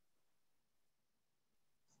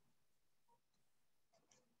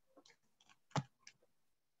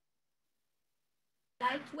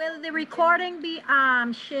 Will the recording be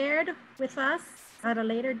shared with us at a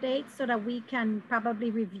later date so that we can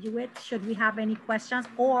probably review it should we have any questions,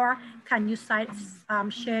 or can you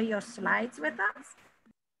share your slides with us?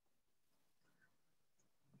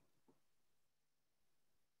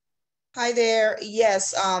 Hi there.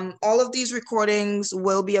 Yes, all of these recordings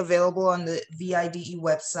will be available on the VIDE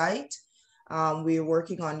website. We're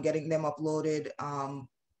working on getting them uploaded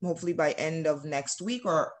hopefully by end of next week,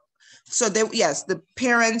 or so yes, the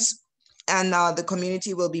parents and the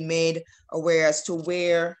community will be made aware as to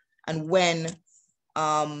where and when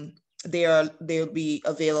they'll be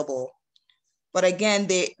available. But again,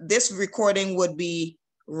 this recording would be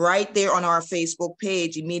right there on our Facebook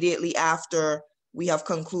page immediately after we have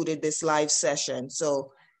concluded this live session.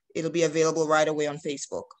 So it'll be available right away on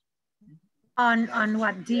Facebook. On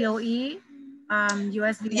what, DOE,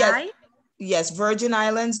 USVI? Yes, yes, Virgin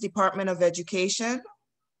Islands Department of Education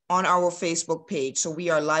on our Facebook page. So we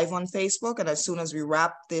are live on Facebook, and as soon as we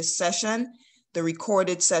wrap this session, the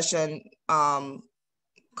recorded session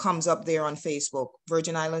comes up there on Facebook,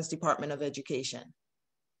 Virgin Islands Department of Education.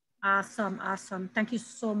 Awesome, awesome. Thank you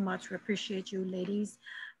so much. We appreciate you, ladies,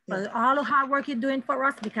 for all the hard work you're doing for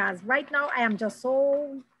us, because right now I am just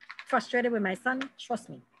so frustrated with my son. Trust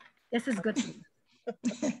me, this is good for me.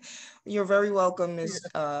 You're very welcome, Ms.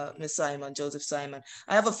 Simon, Joseph Simon.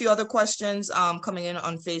 I have a few other questions coming in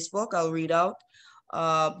on Facebook. I'll read out.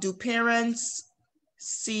 Do parents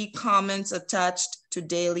see comments attached to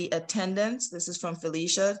daily attendance? This is from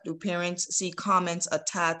Felicia. Do parents see comments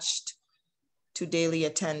attached to daily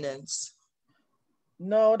attendance?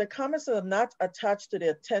 No, the comments are not attached to the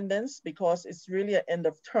attendance because it's really an end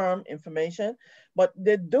of term information, but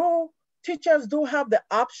teachers do have the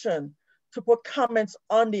option to put comments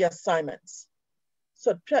on the assignments.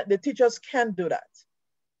 So the teachers can do that.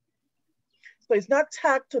 So it's not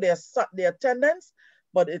tagged to the attendance,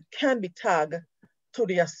 but it can be tagged to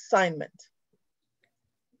the assignment.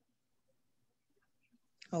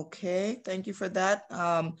 Okay, thank you for that.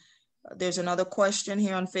 There's another question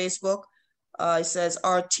here on Facebook. It says,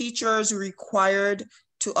 are teachers required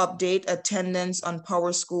to update attendance on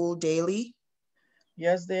Powerschool daily?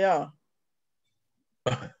 Yes, they are.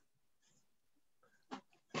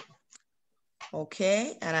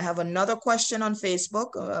 Okay, and I have another question on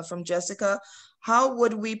Facebook from Jessica. How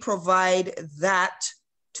would we provide that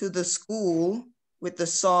to the school with the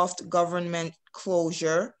soft government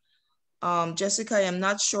closure? Jessica, I am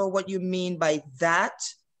not sure what you mean by that.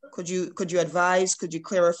 Could you advise, could you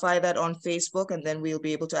clarify that on Facebook, and then we'll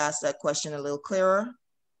be able to ask that question a little clearer?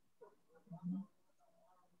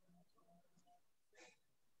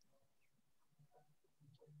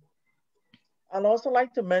 I'd also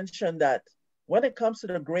like to mention that when it comes to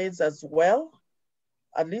the grades as well,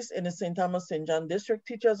 at least in the St. Thomas St. John district,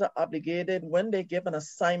 teachers are obligated when they give an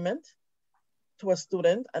assignment to a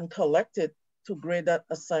student and collect it to grade that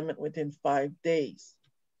assignment within 5 days.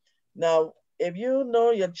 Now, if you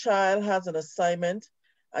know your child has an assignment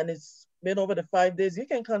and it's been over the 5 days, you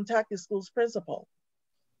can contact the school's principal,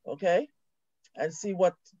 okay? And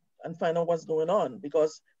find out what's going on,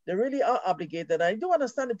 because they really are obligated. I do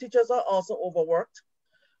understand the teachers are also overworked,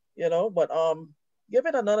 you know, but give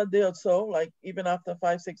it another day or so, like even after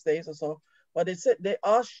 5, 6 days or so. But they said they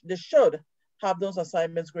should have those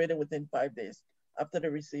assignments graded within 5 days after they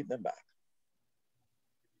receive them back.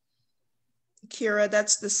 Kira,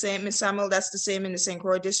 that's the same, Ms. Samuel, that's the same in the St.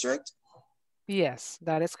 Croix district? Yes,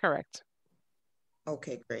 that is correct.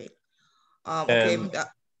 Okay, great. Okay.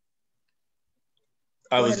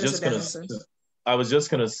 I was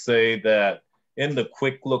just gonna say that in the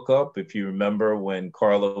quick lookup, if you remember when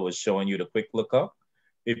Carla was showing you the quick lookup,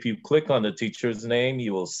 if you click on the teacher's name,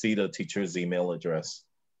 you will see the teacher's email address.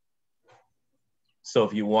 So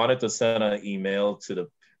if you wanted to send an email to the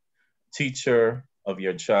teacher of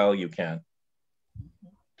your child, you can.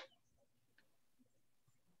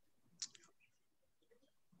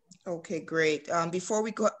 Okay, great. Before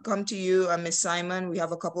we come to you, Ms. Simon, we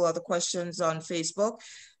have a couple other questions on Facebook.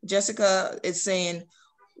 Jessica is saying,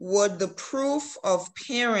 would the proof of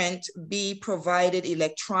parent be provided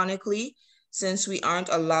electronically since we aren't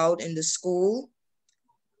allowed in the school?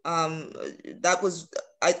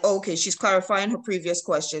 Okay, she's clarifying her previous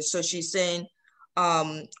question. So she's saying,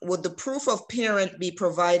 would the proof of parent be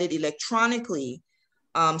provided electronically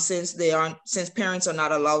since parents are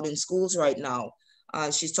not allowed in schools right now?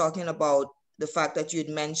 She's talking about the fact that you'd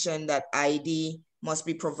mentioned that ID must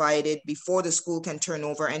be provided before the school can turn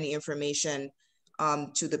over any information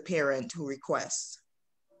to the parent who requests.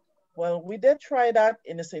 Well, we did try that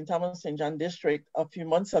in the St. Thomas St. John district a few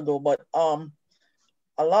months ago, but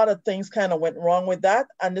a lot of things kind of went wrong with that.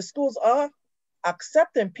 And the schools are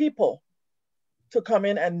accepting people to come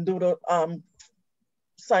in and do the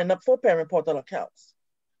sign up for parent portal accounts.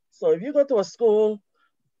 So if you go to a school,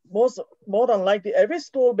 more than likely, every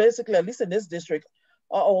school basically, at least in this district,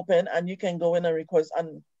 are open and you can go in and request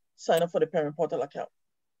and sign up for the parent portal account.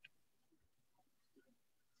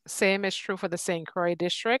 Same is true for the St. Croix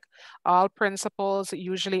district. All principals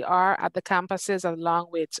usually are at the campuses along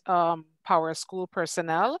with Powerschool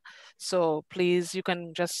personnel. So please, you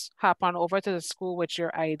can just hop on over to the school with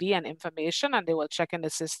your ID and information, and they will check in the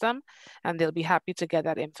system and they'll be happy to get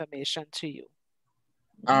that information to you.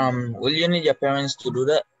 Will you need your parents to do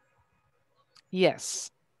that?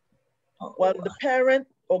 Yes. Well, the parent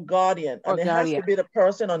or guardian, and it has to be the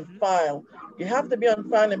person on file. You have to be on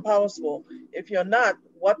file in Powerschool. If you're not,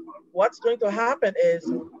 what's going to happen is,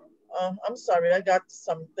 I'm sorry, I got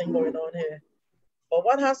something going on here. But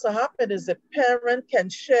what has to happen is the parent can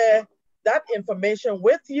share that information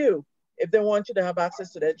with you if they want you to have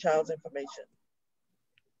access to their child's information.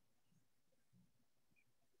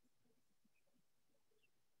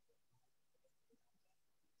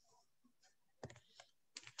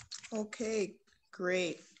 Okay,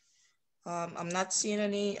 great. I'm not seeing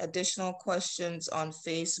any additional questions on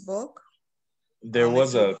Facebook. There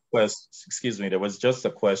was a question, excuse me, there was just a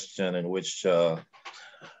question in which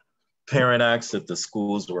parent asked if the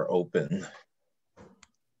schools were open.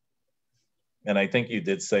 And I think you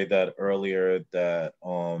did say that earlier, that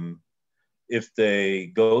if they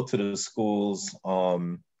go to the schools,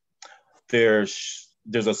 there's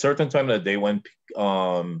a certain time of the day when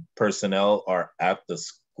personnel are at the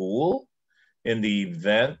school. In the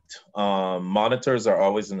event, monitors are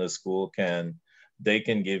always in the school. They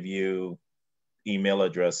can give you email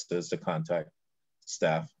addresses to contact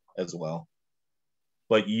staff as well.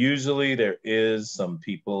 But usually there is some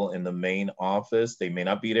people in the main office. They may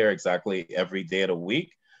not be there exactly every day of the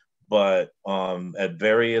week, but at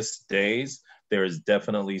various days, there is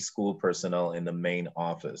definitely school personnel in the main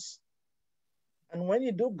office. And when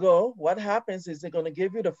you do go, what happens is they're going to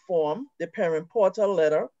give you the form, the parent portal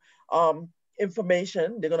letter,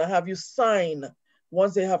 information. They're going to have you sign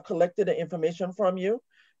once they have collected the information from you,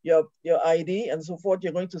 your ID and so forth.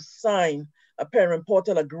 You're going to sign a parent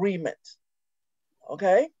portal agreement.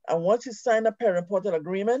 Okay? And once you sign a parent portal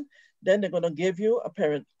agreement, then they're going to give you a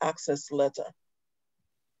parent access letter.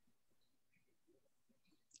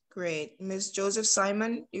 Great. Ms. Joseph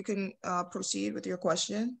Simon, you can proceed with your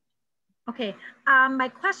question. Okay, my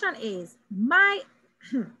question is, my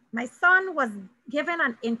son was given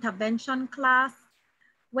an intervention class,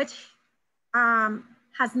 which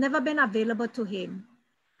has never been available to him.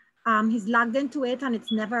 He's logged into it and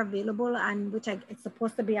it's never available, and it's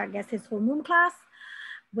supposed to be, I guess, his homeroom class,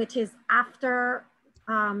 which is after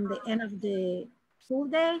the end of the school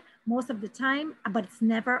day most of the time, but it's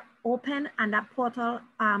never open, and that portal,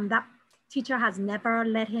 that teacher has never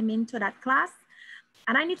let him into that class.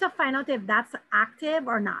 And I need to find out if that's active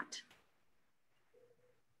or not.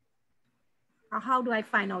 Or how do I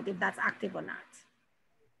find out if that's active or not?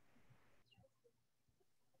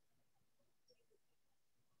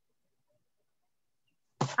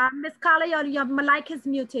 Ms. Carla, your mic is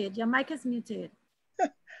muted. Your mic is muted.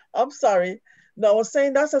 I'm sorry. No, I was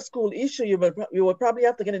saying that's a school issue. You would probably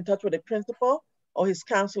have to get in touch with the principal or his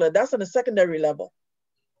counselor. That's on the secondary level.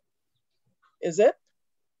 Is it?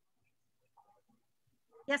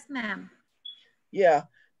 Yes, ma'am. Yeah,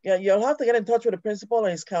 you'll have to get in touch with the principal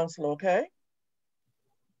and his counselor, okay?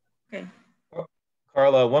 Okay.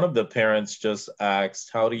 Carla, one of the parents just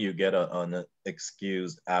asked, how do you get an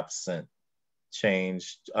excused absent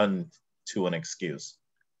changed to an excuse?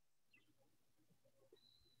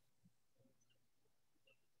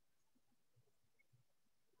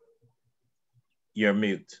 You're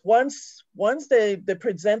mute. Once they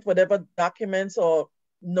present whatever documents or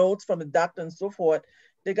notes from the doctor and so forth,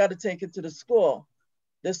 they got to take it to the school.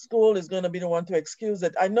 The school is going to be the one to excuse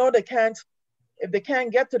it. I know they can't, if they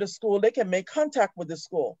can't get to the school, they can make contact with the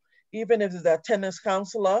school, even if it's the attendance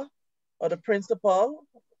counselor or the principal,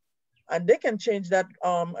 and they can change that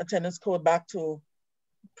attendance code back to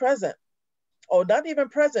present, or not even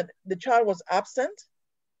present. The child was absent.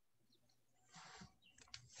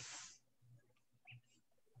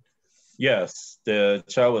 Yes, the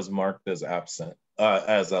child was marked as absent,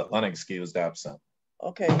 as an unexcused absent.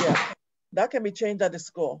 Okay, yeah, that can be changed at the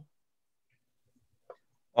school.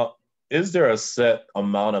 Is there a set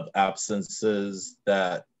amount of absences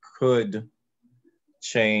that could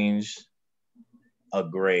change a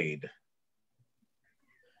grade?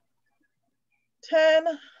 10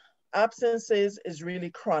 absences is really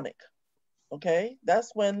chronic, okay?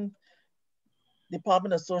 That's when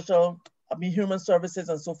Department of Human Services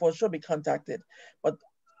and so forth should be contacted. But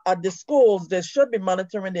at the schools, they should be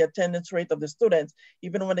monitoring the attendance rate of the students.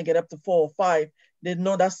 Even when they get up to 4 or 5, they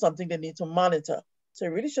know that's something they need to monitor. So it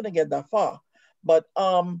really shouldn't get that far. But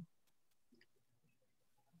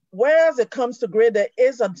whereas it comes to grade, there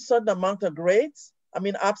is a certain amount of grades,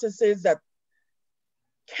 absences that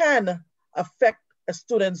can affect a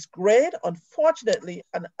student's grade, unfortunately.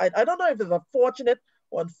 And I don't know if it's a fortunate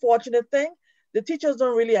or unfortunate thing. The teachers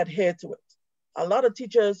don't really adhere to it. A lot of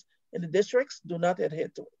teachers in the districts do not adhere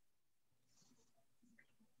to it.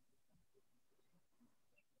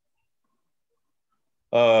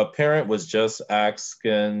 A parent was just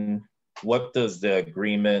asking, what does the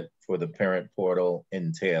agreement for the parent portal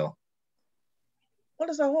entail? Well,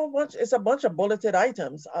 it's a whole bunch, it's a bunch of bulleted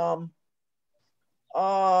items. I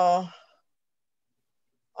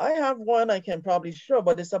have one I can probably show,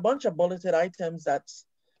 but it's a bunch of bulleted items that's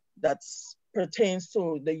pertains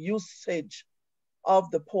to the usage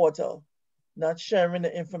of the portal, not sharing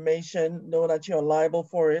the information, know that you're liable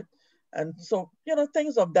for it. And so,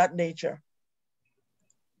 things of that nature.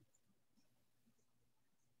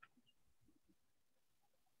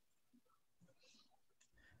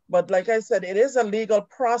 But like I said, it is a legal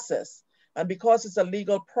process. And because it's a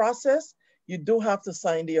legal process, you do have to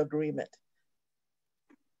sign the agreement.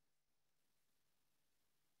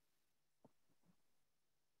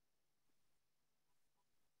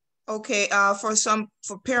 Okay,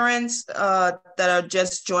 for parents that are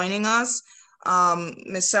just joining us,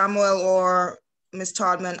 Ms. Samuel or Ms.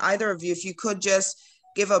 Todman, either of you, if you could just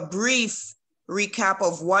give a brief recap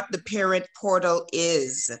of what the parent portal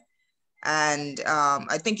is. And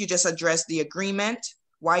I think you just addressed the agreement.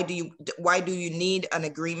 Why do you need an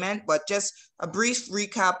agreement? But just a brief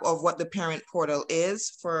recap of what the parent portal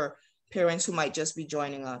is for parents who might just be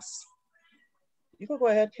joining us. You can go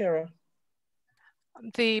ahead, Kara.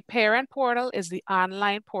 The parent portal is the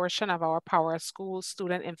online portion of our Powerschool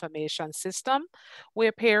student information system,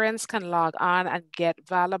 where parents can log on and get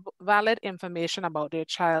valid information about their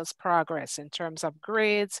child's progress in terms of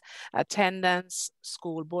grades, attendance,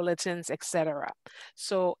 school bulletins, etc.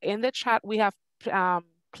 So in the chat, we have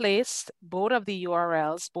placed both of the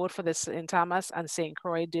URLs, both for the St. Thomas and St.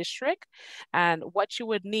 Croix district. And what you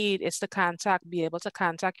would need is to be able to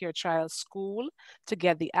contact your child's school to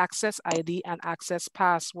get the access ID and access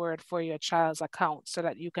password for your child's account so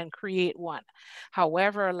that you can create one.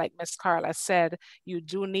 However, like Ms. Carla said, you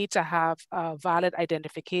do need to have a valid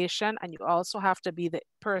identification, and you also have to be the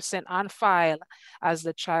person on file as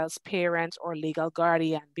the child's parent or legal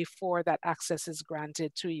guardian before that access is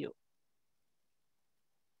granted to you.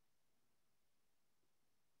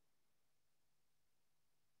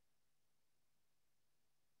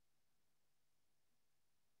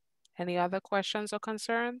 Any other questions or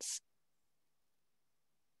concerns?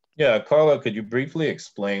 Yeah, Carla, could you briefly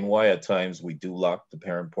explain why at times we do lock the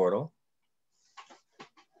parent portal?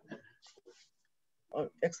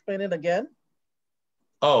 Explain it again.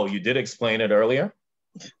 Oh, you did explain it earlier?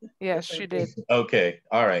 Yes, she did. Okay,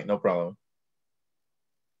 all right, no problem.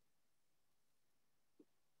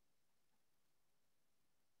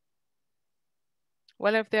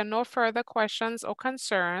 Well, if there are no further questions or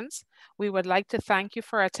concerns, we would like to thank you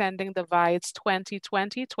for attending the VIDE's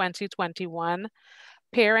 2020-2021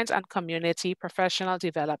 Parent and Community Professional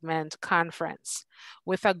Development Conference,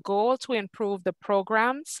 with a goal to improve the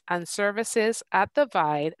programs and services at the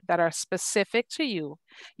VIDE that are specific to you.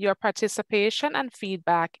 Your participation and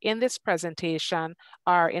feedback in this presentation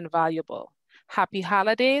are invaluable. Happy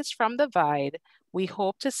holidays from the VIDE. We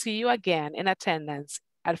hope to see you again in attendance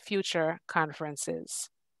at future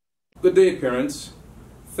conferences. Good day, parents.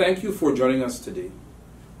 Thank you for joining us today.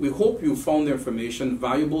 We hope you found the information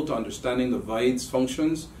valuable to understanding the VIDE's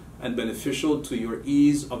functions and beneficial to your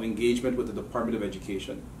ease of engagement with the Department of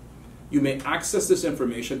Education. You may access this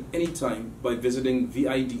information anytime by visiting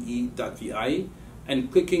vide.vi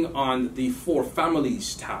and clicking on the For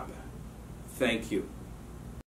Families tab. Thank you.